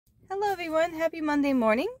Hello everyone, happy Monday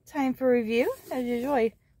morning. Time for review. As usual,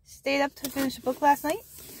 I stayed up to finish a book last night.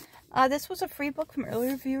 This was a free book from early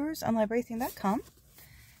reviewers on librarything.com.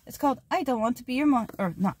 It's called I Don't Want to Be Your Don't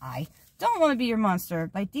Want to Be Your Monster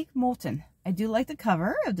by Deke, Moulton. I do like the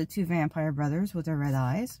cover of the two vampire brothers with their red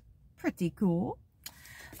eyes. Pretty cool.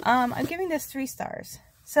 I'm giving this 3 stars.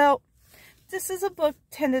 So, this is a book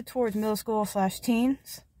tended towards middle school /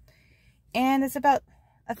 teens. And it's about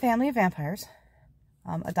a family of vampires.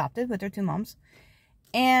 Adopted with their 2 moms,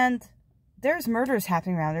 and there's murders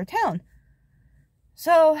happening around their town.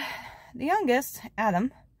 So the youngest,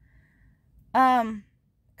 Adam,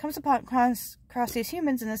 comes across these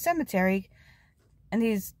humans in a cemetery, and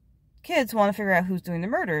these kids want to figure out who's doing the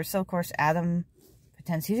murders. So of course Adam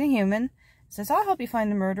pretends he's a human, says, "I'll help you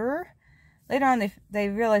find the murderer." Later on they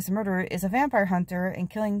realize the murderer is a vampire hunter and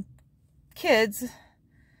killing kids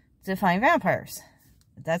to find vampires.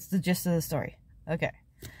 That's the gist of the story. Okay.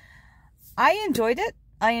 I enjoyed it.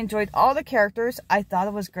 I enjoyed all the characters. I thought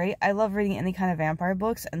it was great. I love reading any kind of vampire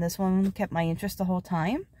books, and this one kept my interest the whole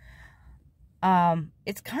time.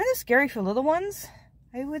 It's kind of scary for little ones,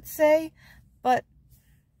 I would say, but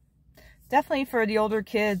definitely for the older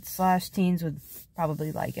kids / teens would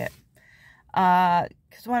probably like it.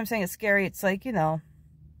 Because when I'm saying it's scary, it's like, you know,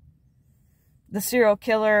 the serial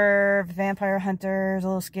killer, vampire hunter is a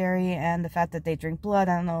little scary, and the fact that they drink blood,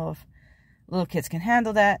 I don't know if little kids can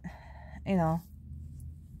handle that. You know,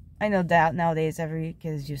 I know that nowadays every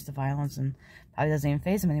kid is used to violence and probably doesn't even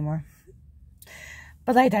faze them anymore.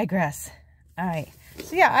 But I digress. Alright,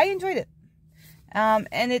 so yeah, I enjoyed it.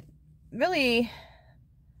 And it really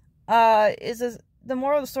the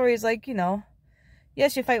moral of the story is like, you know,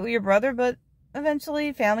 yes, you fight with your brother, but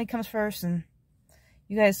eventually family comes first and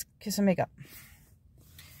you guys kiss and make up.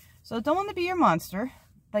 So Don't Want to Be Your Monster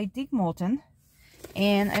by Deke, Moulton.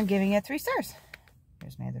 And I'm giving it 3 stars.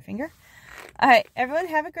 Here's my other finger. Alright, everyone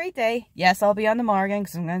have a great day. Yes, I'll be on tomorrow again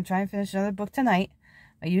because I'm going to try and finish another book tonight.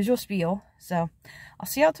 My usual spiel. So, I'll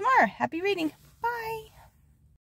see y'all tomorrow. Happy reading. Bye.